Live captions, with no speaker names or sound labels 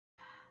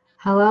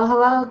Hello,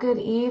 hello, good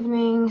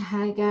evening.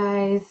 Hi,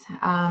 guys.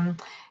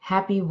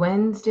 Happy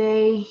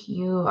Wednesday.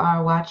 You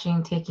are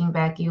watching Taking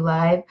Back You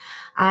Live.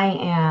 I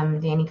am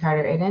Danny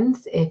Carter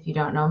Iddens, if you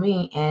don't know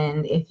me.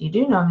 And if you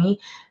do know me,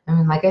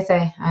 like I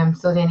say, I'm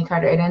still Danny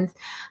Carter Iddens.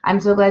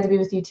 I'm so glad to be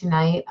with you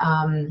tonight.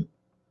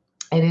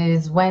 It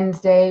is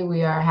Wednesday.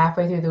 We are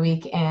halfway through the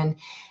week, and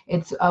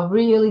it's a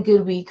really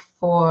good week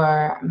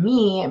for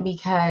me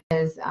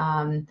because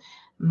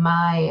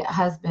my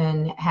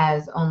husband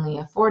has only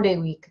a 4-day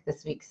week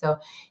this week. So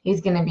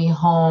he's going to be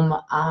home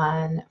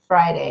on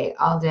Friday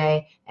all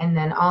day, and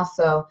then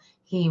also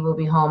he will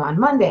be home on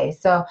Monday.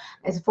 So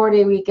it's a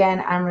 4-day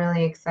weekend. I'm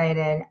really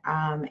excited,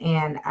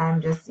 and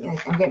I'm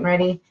getting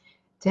ready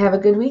to have a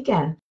good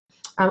weekend.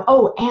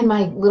 Oh, and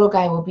my little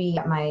guy will be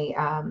at my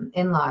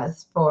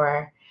in-laws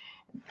for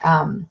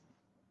um,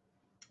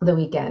 the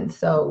weekend.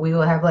 So we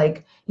will have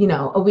a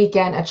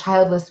weekend, a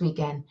childless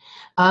weekend.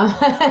 Um,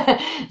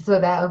 so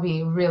that would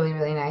be really,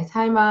 really nice.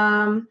 Hi,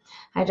 Mom.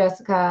 Hi,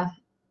 Jessica.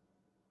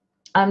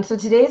 So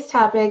today's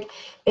topic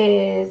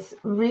is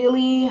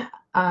really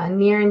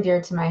near and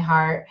dear to my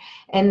heart.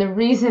 And the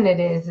reason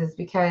it is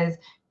because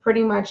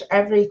pretty much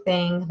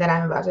everything that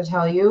I'm about to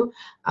tell you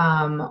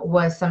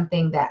was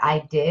something that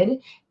I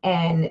did,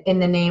 and in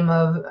the name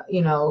of,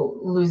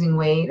 losing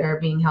weight or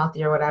being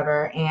healthy or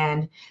whatever.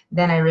 And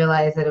then I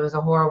realized that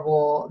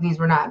these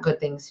were not good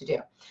things to do.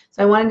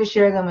 So I wanted to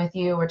share them with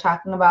you. We're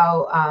talking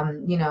about,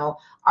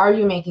 are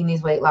you making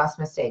these weight loss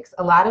mistakes?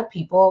 A lot of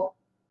people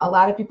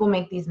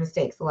make these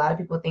mistakes. A lot of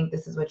people think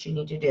this is what you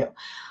need to do.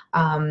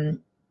 And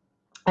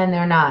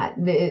they're not.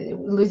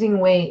 Losing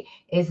weight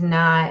is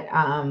not,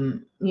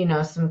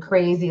 some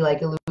crazy,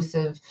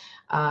 elusive,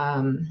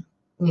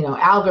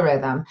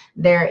 algorithm.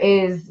 There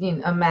is,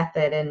 a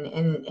method,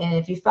 and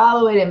if you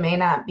follow it, it may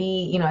not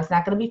be, it's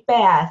not going to be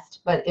fast,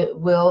 but it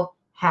will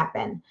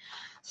happen.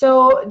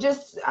 So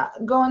just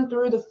going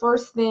through the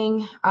first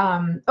thing.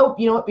 Oh,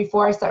 you know what?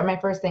 Before I start my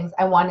first things,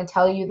 I want to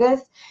tell you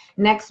this.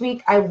 Next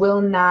week, I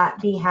will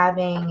not be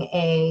having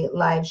a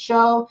live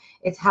show.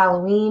 It's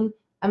Halloween.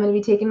 I'm going to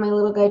be taking my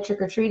little guy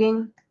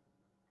trick-or-treating.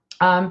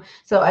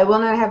 So I will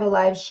not have a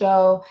live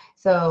show.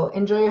 So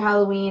enjoy your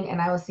Halloween,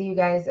 and I will see you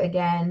guys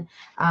again,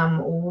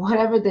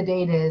 whatever the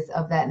date is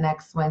of that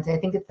next Wednesday. I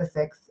think it's the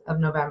 6th of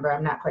November.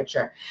 I'm not quite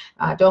sure.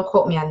 Don't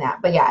quote me on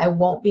that. But yeah, I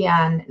won't be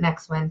on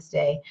next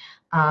Wednesday.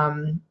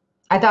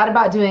 I thought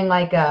about doing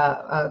like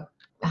a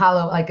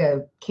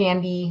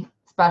candy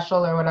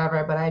special or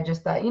whatever, but I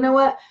just thought, you know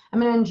what? I'm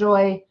going to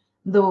enjoy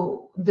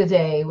the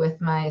day with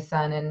my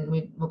son, and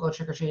we'll go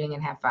trick-or-treating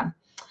and have fun.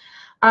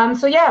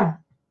 So yeah.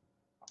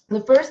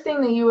 The first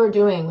thing that you are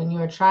doing when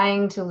you are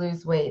trying to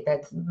lose weight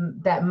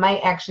that might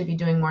actually be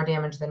doing more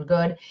damage than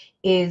good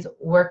is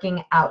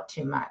working out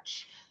too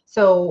much.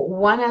 So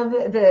one of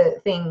the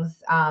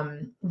things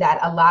that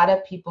a lot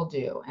of people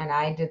do, and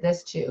I did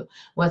this too,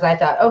 was I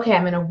thought, okay,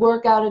 I'm going to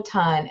work out a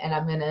ton and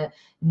I'm going to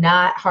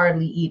not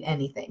hardly eat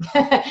anything.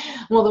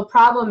 Well, the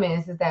problem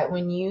is that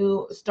when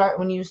you start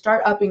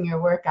upping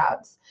your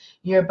workouts,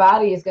 your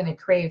body is going to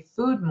crave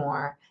food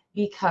more,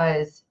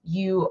 because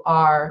you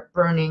are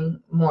burning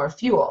more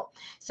fuel.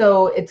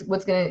 So it's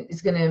going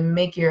to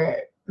make your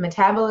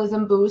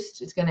metabolism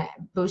boost. It's going to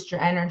boost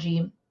your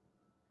energy.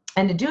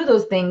 And to do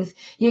those things,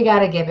 you got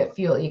to give it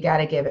fuel. You got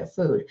to give it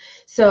food.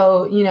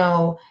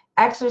 So,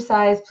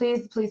 exercise,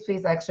 please, please,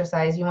 please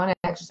exercise. You want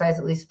to exercise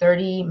at least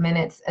 30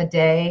 minutes a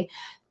day,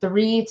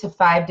 3 to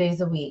 5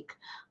 days a week.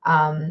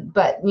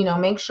 But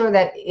make sure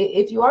that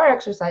if you are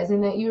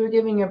exercising, that you are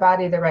giving your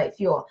body the right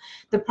fuel.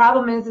 The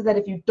problem is that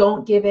if you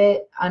don't give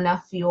it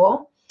enough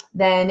fuel,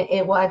 then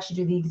it will actually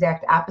do the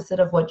exact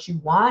opposite of what you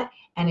want,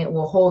 and it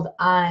will hold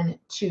on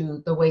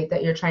to the weight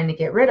that you're trying to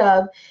get rid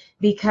of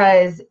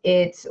because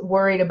it's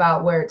worried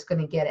about where it's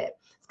going to get it.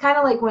 It's kind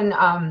of like when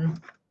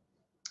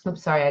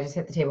oops, sorry, I just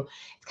hit the table.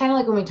 It's kind of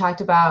like when we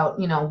talked about,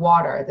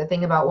 water. The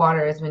thing about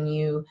water is when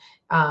you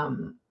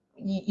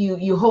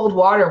hold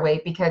water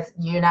weight because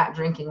you're not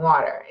drinking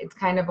water. It's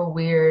kind of a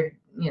weird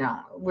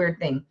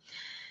thing.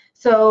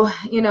 So,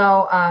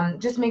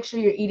 just make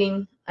sure you're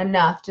eating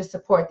enough to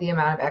support the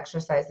amount of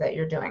exercise that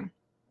you're doing.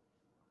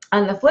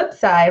 On the flip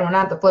side, well,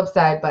 not the flip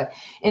side, but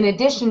in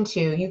addition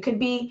to, you could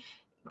be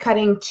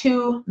cutting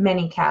too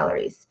many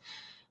calories.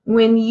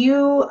 When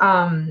you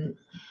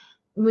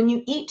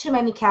eat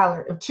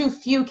too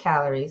few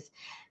calories,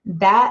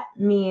 that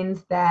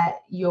means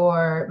that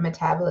your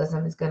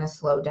metabolism is going to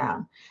slow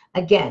down.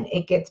 Again,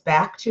 it gets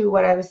back to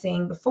what I was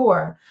saying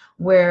before,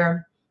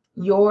 where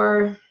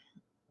your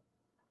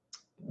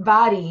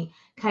body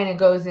kind of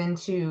goes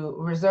into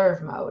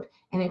reserve mode.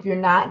 And if you're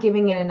not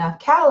giving it enough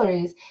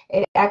calories,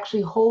 it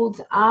actually holds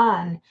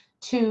on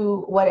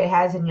to what it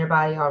has in your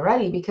body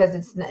already,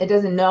 because it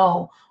doesn't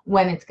know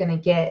when it's going to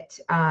get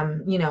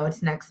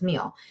its next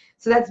meal.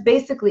 So that's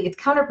basically, it's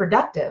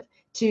counterproductive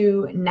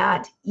to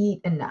not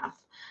eat enough.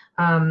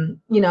 And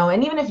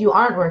even if you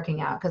aren't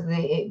working out, because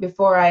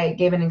before I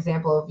gave an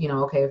example of,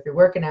 okay, if you're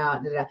working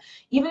out,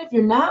 even if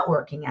you're not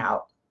working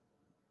out,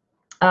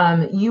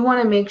 You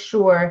want to make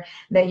sure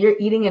that you're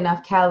eating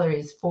enough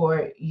calories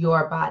for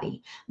your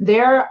body.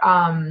 There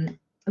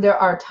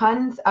are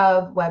tons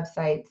of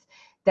websites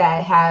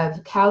that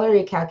have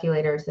calorie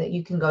calculators that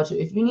you can go to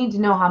if you need to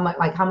know how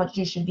much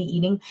you should be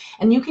eating,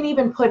 and you can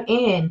even put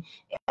in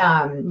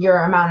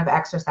your amount of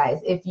exercise.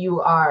 If you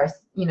are,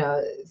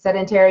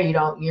 sedentary, you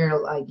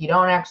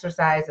don't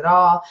exercise at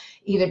all,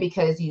 either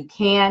because you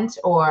can't,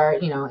 or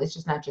it's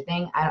just not your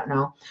thing. I don't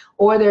know.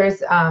 Or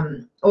there's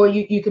or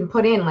you can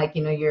put in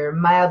you're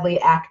mildly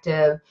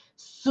active,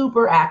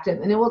 super active,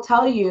 and it will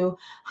tell you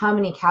how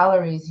many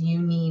calories you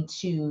need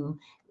to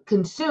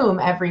consume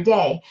every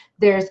day.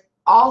 There's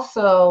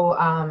also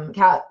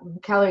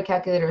calorie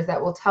calculators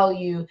that will tell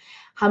you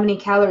how many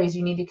calories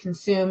you need to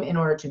consume in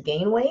order to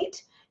gain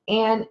weight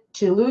and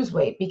to lose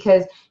weight,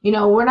 because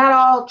we're not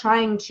all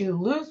trying to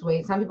lose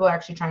weight. Some people are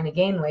actually trying to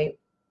gain weight.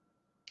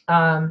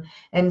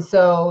 And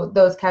so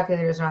those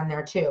calculators are on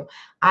there too.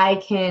 I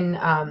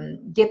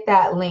can get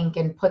that link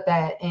and put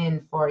that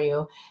in for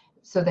you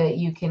so that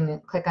you can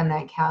click on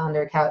that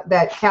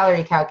that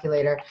calorie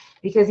calculator,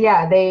 because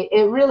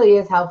it really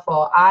is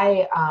helpful.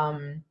 I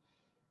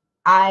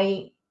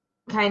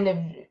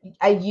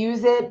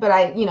use it, but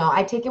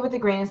I take it with a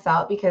grain of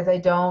salt, because I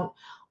don't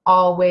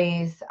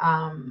always,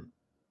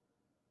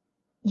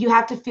 you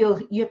have to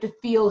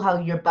feel how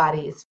your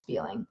body is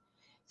feeling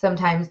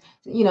sometimes,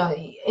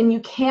 and you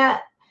can't,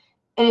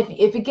 and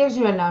if it gives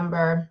you a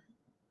number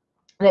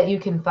that you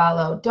can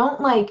follow,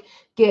 don't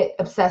get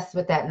obsessed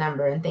with that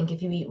number and think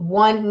if you eat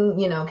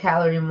 1,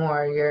 calorie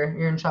more,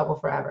 you're in trouble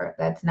forever.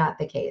 That's not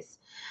the case.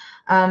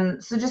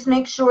 So just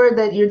make sure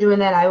that you're doing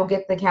that. I will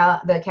get the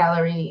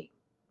calorie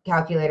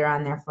calculator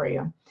on there for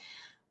you.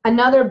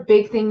 Another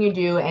big thing you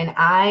do, and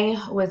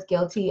I was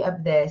guilty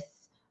of this.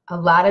 A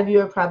lot of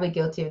you are probably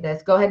guilty of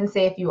this. Go ahead and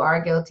say if you are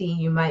guilty.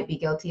 You might be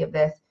guilty of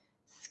this.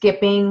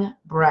 Skipping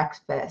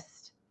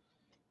breakfast.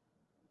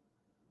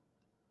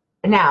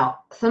 Now,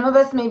 some of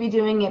us may be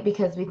doing it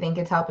because we think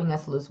it's helping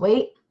us lose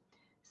weight.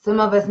 Some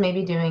of us may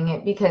be doing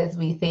it because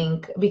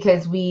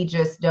we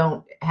just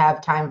don't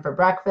have time for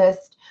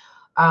breakfast.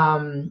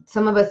 Some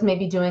of us may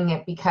be doing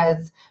it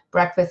because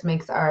breakfast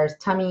makes our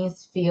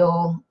tummies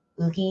feel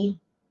ooky.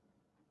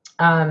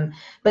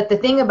 But the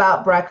thing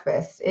about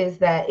breakfast is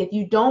that if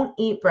you don't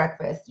eat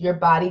breakfast, your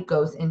body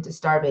goes into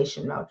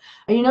starvation mode.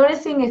 Are you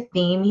noticing a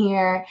theme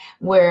here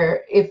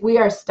where if we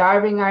are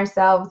starving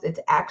ourselves, it's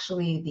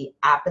actually the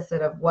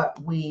opposite of what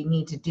we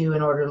need to do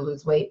in order to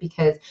lose weight,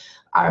 because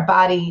our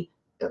body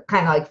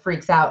kind of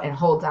freaks out and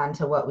holds on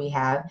to what we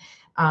have.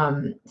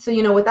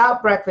 So,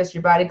 without breakfast,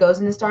 your body goes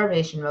into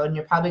starvation mode, and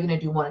you're probably going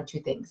to do one of two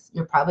things.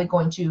 You're probably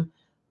going to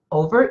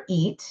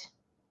overeat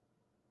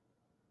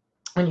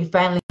when you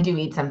finally do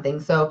eat something.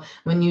 So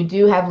when you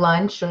do have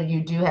lunch or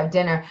you do have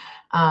dinner,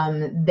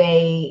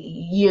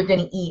 you're going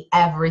to eat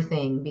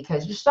everything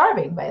because you're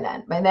starving by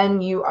then. By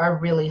then you are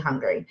really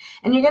hungry,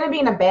 and you're going to be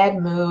in a bad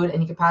mood,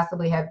 and you could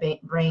possibly have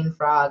brain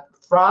fog,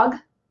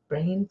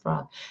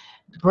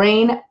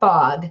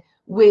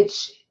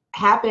 which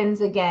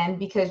happens again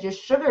because your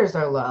sugars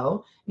are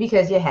low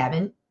because you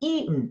haven't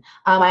eaten.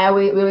 We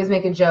always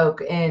make a joke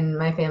in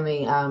my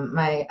family.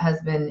 My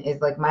husband is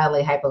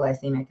mildly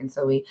hypoglycemic, and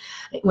so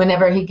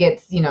whenever he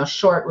gets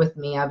short with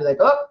me, I'll be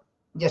like, oh,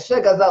 your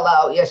sugars are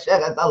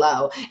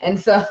low. And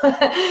so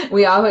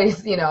we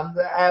always,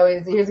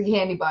 here's a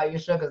candy bar, your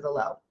sugars are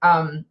low.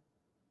 I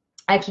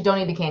actually don't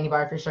eat a candy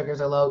bar if your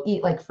sugars are low.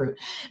 Eat fruit.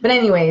 But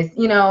anyways,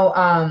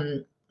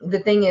 the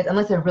thing is,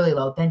 unless they're really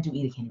low, then do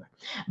eat a candy bar.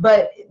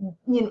 But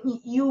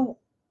you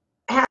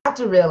have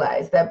to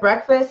realize that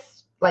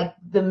breakfast,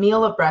 the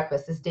meal of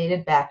breakfast, is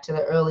dated back to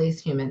the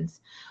earliest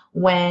humans,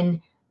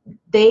 when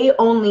they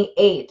only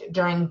ate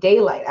during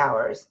daylight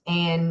hours.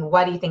 And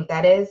why do you think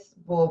that is?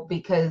 Well,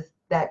 because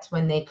that's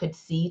when they could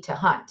see to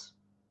hunt.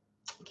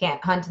 You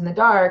can't hunt in the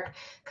dark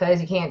because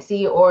you can't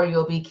see, or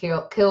you'll be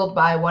killed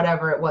by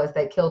whatever it was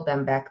that killed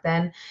them back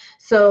then.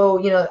 So,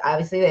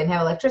 obviously they didn't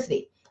have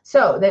electricity.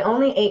 So they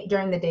only ate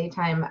during the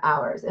daytime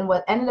hours. And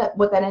what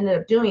that ended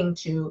up doing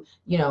to,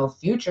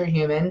 future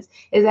humans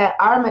is that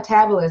our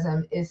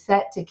metabolism is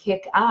set to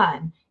kick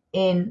on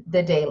in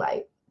the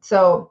daylight.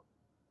 So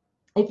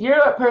if you're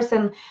a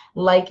person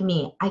like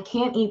me, I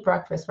can't eat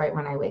breakfast right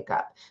when I wake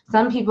up.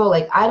 Some people,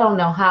 I don't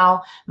know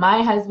how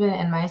my husband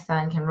and my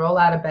son can roll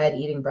out of bed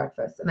eating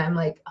breakfast. And I'm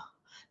like, oh,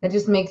 that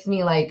just makes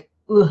me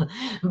ugh.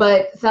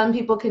 But some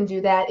people can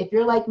do that. If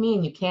you're like me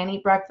and you can't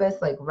eat breakfast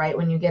right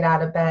when you get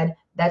out of bed,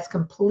 that's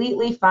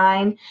completely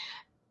fine.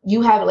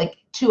 You have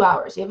 2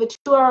 hours. You have a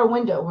 2-hour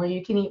window where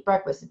you can eat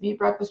breakfast. If you eat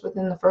breakfast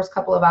within the first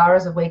couple of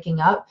hours of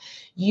waking up,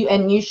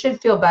 you should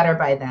feel better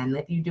by then.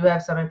 If you do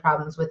have stomach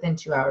problems, within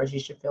 2 hours, you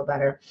should feel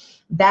better.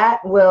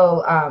 That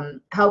will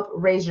help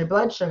raise your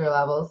blood sugar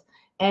levels,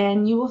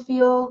 and you will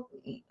feel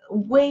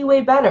way,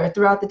 way better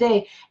throughout the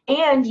day.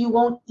 And you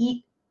won't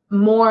eat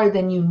more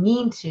than you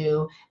need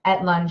to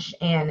at lunch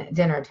and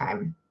dinner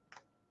time.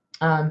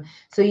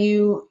 So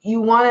you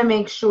want to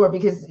make sure,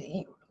 because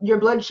your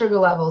blood sugar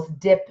levels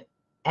dip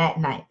at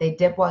night. They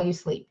dip while you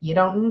sleep. You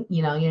don't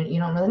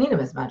really need them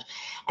as much.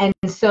 And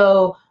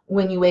so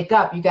when you wake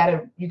up, you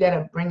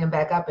gotta bring them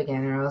back up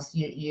again, or else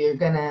you're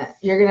gonna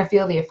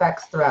feel the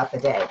effects throughout the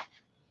day.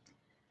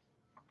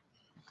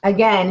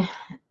 Again,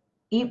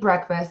 eat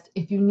breakfast.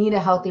 If you need a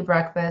healthy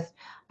breakfast,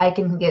 I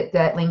can get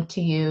that link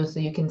to you so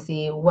you can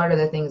see what are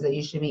the things that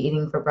you should be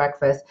eating for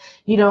breakfast.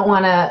 You don't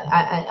want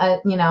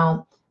to, you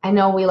know, I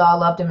know we all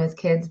loved them as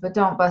kids, but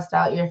don't bust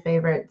out your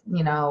favorite,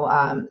 you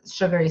know,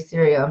 sugary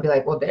cereal and be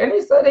like, well,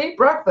 Danny said eat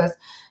breakfast.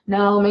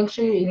 No, make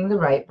sure you're eating the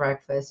right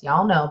breakfast.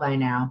 Y'all know by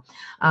now.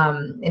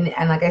 And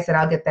like I said,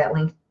 I'll get that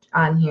link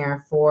on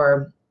here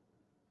for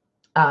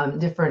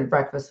different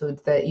breakfast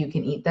foods that you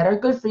can eat that are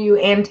good for you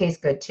and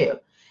taste good too.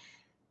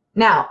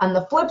 Now, on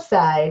the flip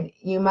side,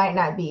 you might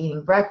not be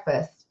eating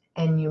breakfast,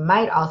 and you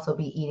might also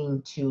be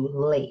eating too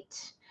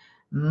late,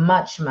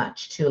 much,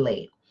 much too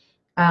late.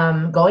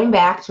 Going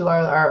back to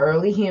our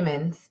early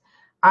humans,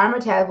 our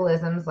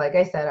metabolisms, like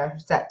I said, are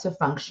set to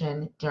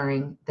function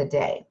during the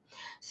day.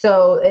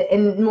 So,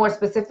 and more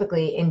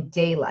specifically in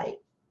daylight.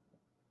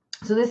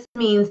 So this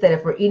means that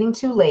if we're eating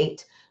too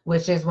late,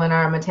 which is when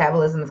our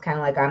metabolism is kind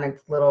of like on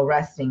its little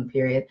resting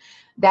period,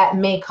 that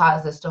may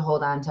cause us to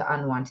hold on to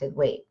unwanted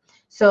weight.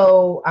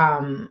 So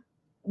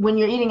when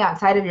you're eating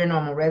outside of your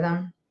normal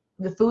rhythm,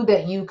 the food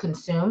that you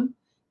consume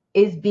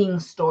is being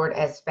stored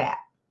as fat,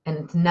 and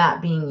it's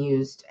not being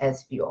used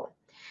as fuel.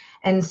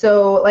 And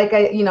so, like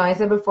I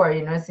said before,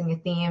 you're noticing a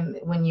theme.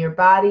 When your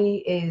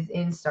body is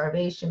in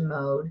starvation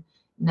mode,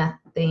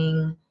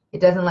 it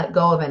doesn't let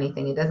go of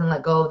anything. It doesn't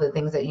let go of the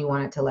things that you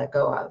want it to let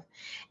go of.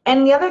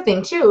 And the other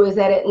thing too is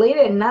that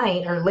later at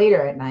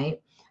night,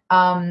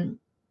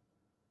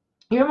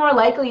 you're more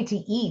likely to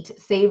eat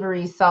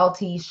savory,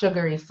 salty,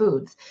 sugary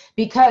foods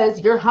because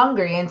you're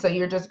hungry. And so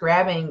you're just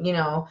grabbing, you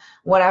know,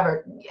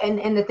 whatever.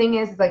 And the thing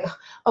is like,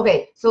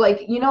 okay, so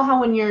like, you know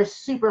how when you're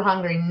super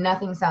hungry,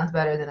 nothing sounds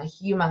better than a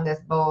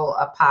humongous bowl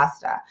of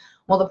pasta.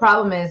 Well, the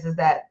problem is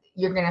that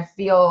you're going to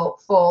feel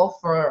full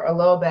for a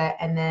little bit.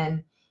 And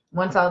then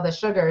once all the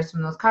sugars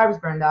from those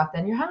carbs burned off,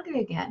 then you're hungry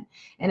again.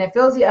 And it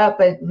fills you up,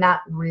 but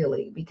not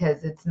really,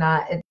 because it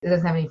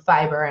doesn't have any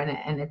fiber in it,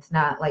 and it's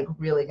not like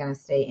really going to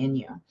stay in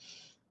you.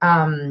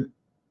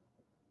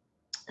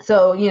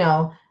 So, you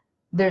know,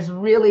 there's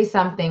really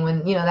something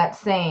when, you know, that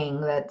saying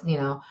that, you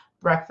know,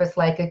 breakfast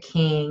like a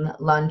king,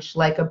 lunch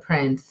like a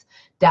prince,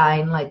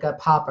 dine like a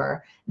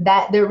pauper,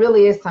 that there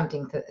really is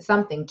something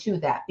to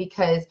that,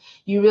 because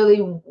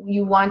you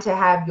want to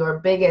have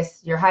your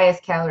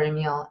highest calorie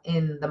meal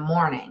in the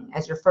morning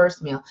as your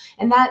first meal.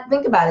 And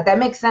think about it, that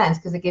makes sense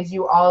because it gives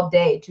you all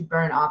day to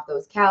burn off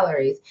those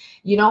calories.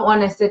 You don't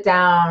want to sit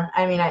down.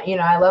 I mean,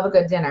 I love a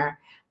good dinner.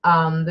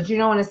 But you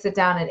don't want to sit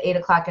down at 8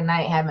 o'clock at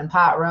night having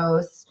pot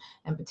roast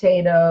and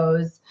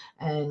potatoes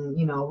and,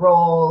 you know,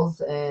 rolls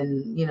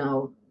and, you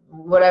know,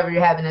 whatever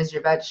you're having as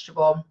your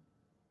vegetable.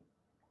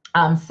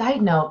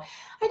 Side note,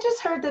 I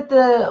just heard that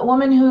the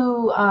woman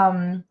who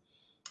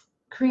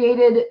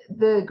created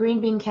the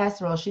green bean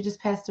casserole, she just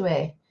passed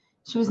away.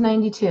 She was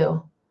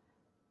 92.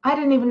 I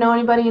didn't even know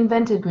anybody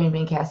invented green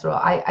bean casserole.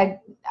 I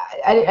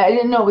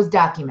didn't know it was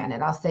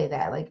documented. I'll say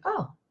that. Like,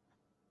 oh,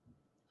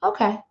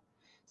 okay.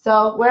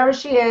 So wherever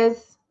she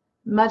is,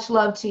 much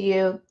love to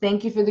you.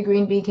 Thank you for the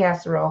green bean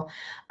casserole.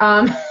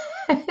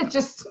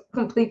 Just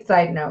complete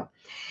side note.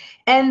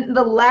 And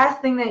the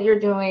last thing that you're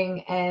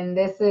doing, and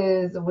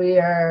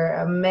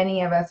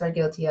many of us are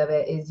guilty of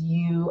it, is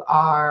you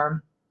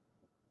are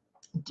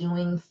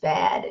doing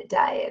fad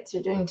diets.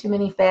 You're doing too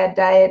many fad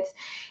diets.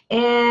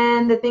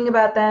 And the thing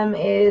about them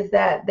is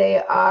that they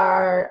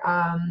are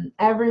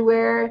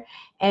everywhere.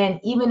 And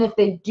even if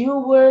they do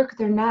work,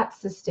 they're not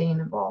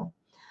sustainable.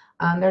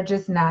 They're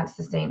just not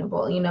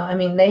sustainable. You know, I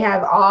mean, they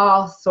have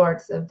all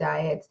sorts of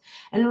diets,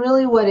 and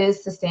really what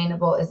is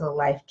sustainable is a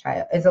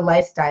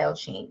lifestyle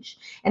change.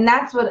 And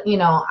that's what, you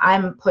know,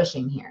 I'm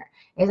pushing here,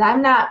 is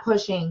I'm not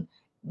pushing,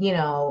 you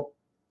know,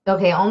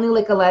 okay, only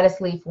lick a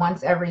lettuce leaf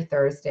once every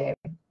Thursday.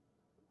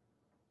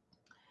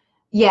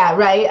 Yeah,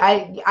 right.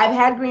 I've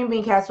had green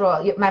bean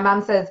casserole. My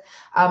mom says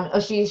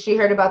she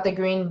heard about the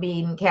green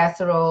bean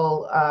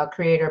casserole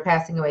creator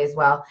passing away as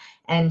well,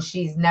 and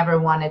she's never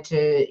wanted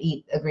to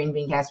eat a green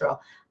bean casserole.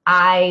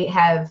 I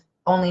have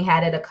only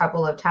had it a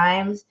couple of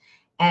times,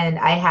 and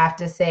I have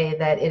to say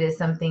that it is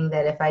something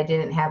that if I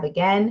didn't have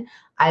again,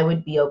 I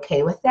would be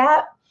okay with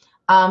that.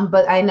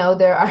 But I know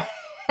there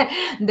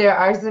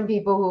are some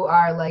people who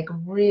are like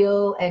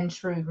real and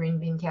true green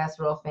bean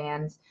casserole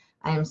fans.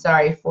 I am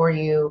sorry for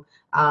you.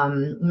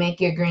 Make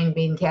your green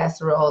bean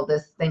casserole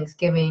this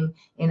Thanksgiving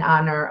in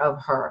honor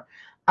of her.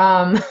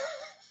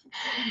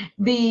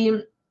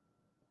 The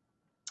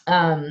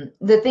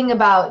thing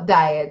about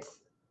diets,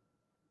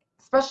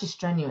 especially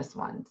strenuous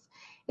ones,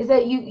 is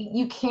that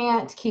you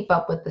can't keep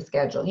up with the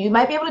schedule. You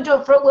might be able to do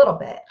it for a little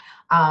bit.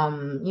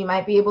 You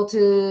might be able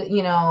to,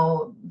 you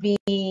know, be,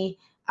 you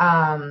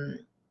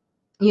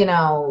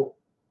know,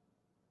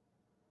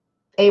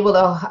 able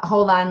to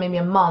hold on maybe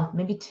a month,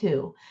 maybe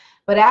two.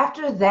 But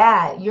after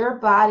that, your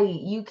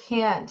body, you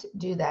can't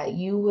do that.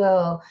 You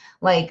will,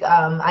 like,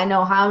 I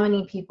know how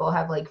many people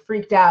have like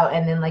freaked out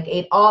and then like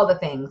ate all the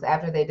things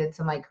after they did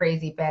some like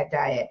crazy fad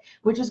diet,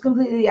 which is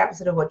completely the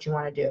opposite of what you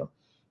want to do.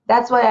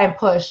 That's why I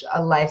push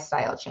a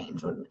lifestyle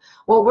change.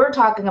 What we're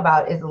talking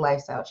about is a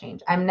lifestyle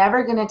change. I'm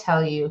never going to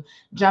tell you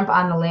jump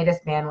on the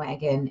latest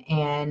bandwagon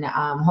and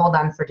hold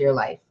on for dear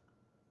life.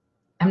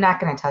 I'm not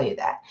going to tell you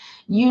that.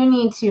 You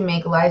need to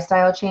make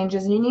lifestyle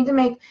changes, and you need to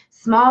make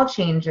small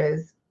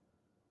changes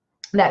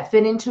that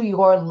fit into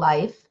your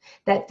life,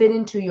 that fit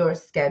into your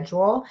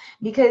schedule,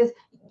 because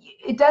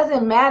it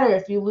doesn't matter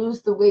if you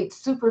lose the weight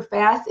super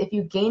fast. If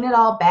you gain it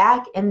all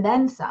back and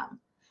then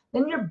some,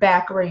 then you're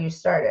back where you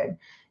started.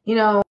 You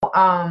know,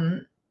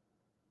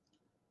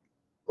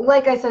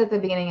 like I said at the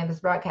beginning of this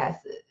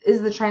broadcast,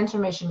 is the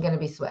transformation going to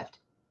be swift?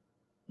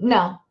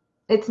 No,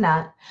 it's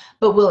not.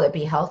 But will it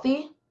be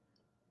healthy?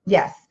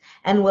 Yes.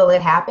 And will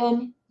it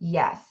happen?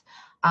 Yes.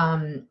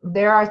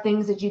 There are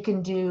things that you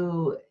can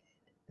do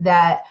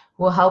that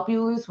will help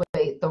you lose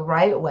weight the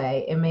right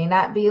way. It may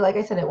not be, like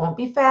I said, it won't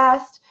be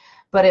fast,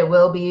 but it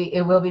will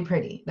be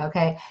pretty.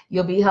 Okay.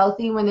 You'll be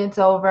healthy when it's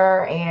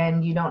over,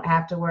 and you don't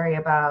have to worry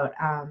about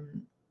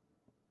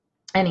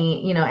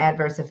any,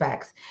 adverse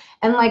effects.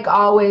 And like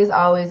always,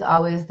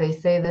 they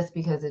say this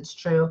because it's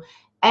true.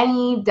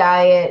 Any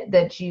diet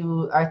that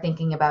you are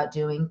thinking about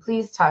doing,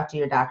 please talk to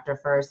your doctor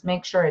first.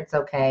 Make sure it's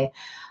okay.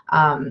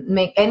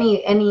 Make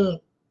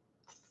any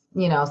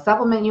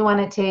supplement you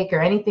want to take or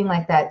anything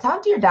like that,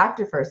 talk to your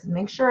doctor first and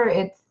make sure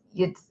it's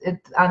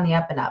on the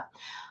up and up.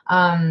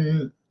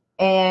 And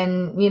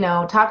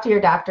talk to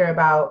your doctor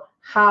about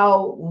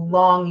how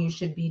long you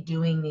should be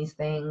doing these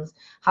things,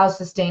 how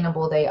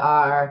sustainable they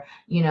are,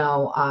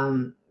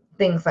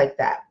 things like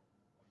that.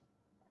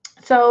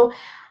 So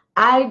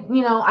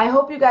I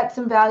hope you got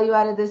some value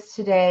out of this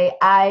today.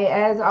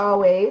 As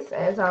always,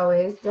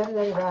 I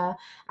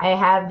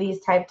have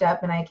these typed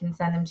up and I can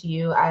send them to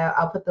you.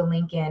 I'll put the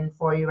link in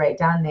for you right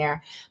down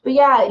there. But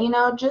yeah,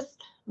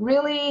 just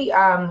really,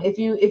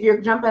 if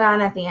you're jumping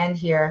on at the end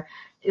here,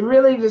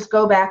 really just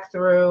go back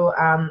through,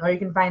 or you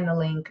can find the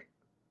link.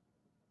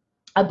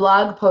 A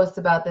blog post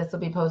about this will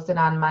be posted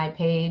on my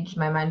page,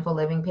 my Mindful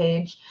Living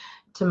page,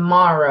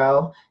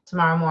 tomorrow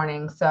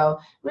morning. So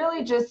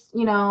really just,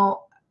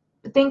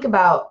 think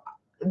about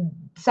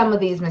some of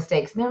these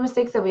mistakes. They're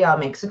mistakes that we all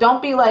make. So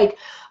don't be like,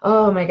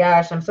 oh my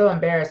gosh, I'm so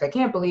embarrassed. I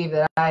can't believe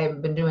that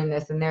I've been doing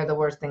this and they're the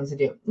worst things to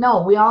do.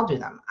 No, we all do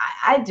them.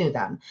 I do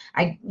them.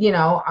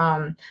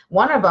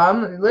 One of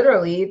them,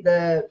 literally,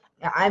 the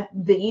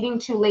eating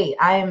too late.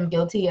 I am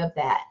guilty of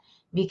that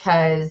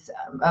because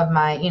of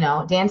my,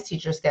 dance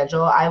teacher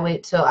schedule. I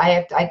wait till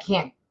I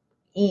can't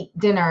eat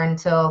dinner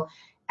until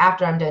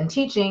after I'm done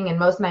teaching, and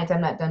most nights I'm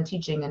not done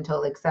teaching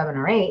until like 7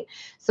 or 8.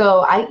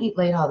 So I eat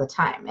late all the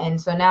time. And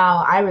so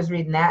now I was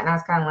reading that and I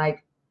was kind of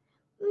like,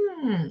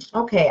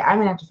 okay, I'm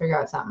gonna have to figure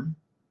out something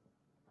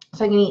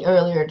so I can eat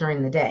earlier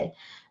during the day.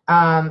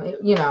 I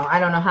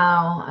don't know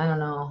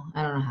how,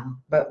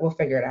 but we'll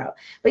figure it out.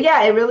 But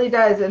yeah, it really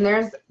does. And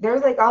there's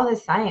like all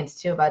this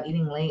science too about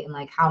eating late and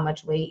like how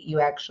much weight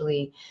you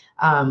actually,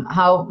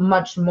 how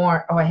much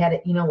more. Oh, I had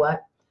it. You know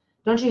what?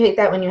 Don't you hate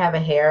that when you have a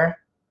hair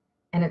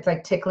and it's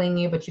like tickling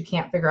you, but you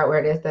can't figure out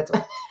where it is? That's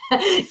what.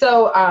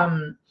 So,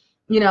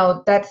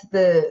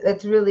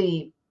 that's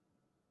really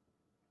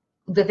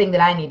the thing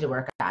that I need to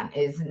work on,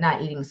 is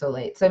not eating so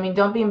late. So, I mean,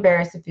 don't be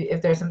embarrassed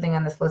if there's something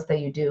on this list that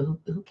you do.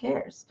 Who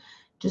cares?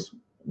 Just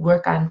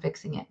work on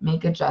fixing it,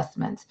 make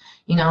adjustments,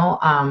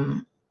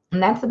 and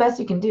that's the best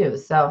you can do.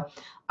 So,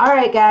 all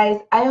right,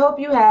 guys, I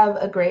hope you have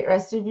a great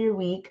rest of your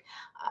week.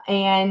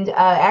 And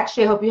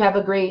actually, I hope you have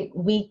a great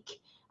week.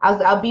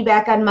 I'll be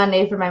back on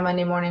Monday for my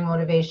Monday morning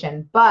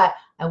motivation, but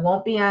I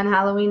won't be on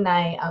Halloween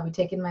night. I'll be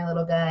taking my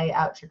little guy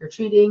out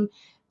trick-or-treating.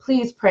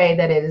 Please pray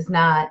that it is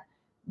not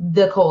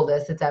the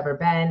coldest it's ever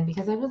been,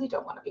 because I really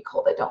don't want to be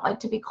cold. I don't like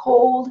to be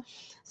cold.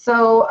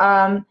 So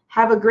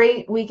have a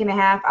great week and a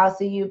half. I'll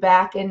see you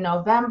back in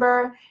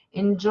November.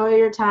 Enjoy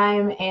your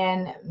time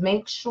and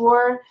make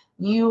sure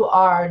you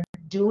are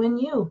doing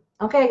you.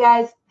 Okay,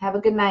 guys, have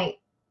a good night.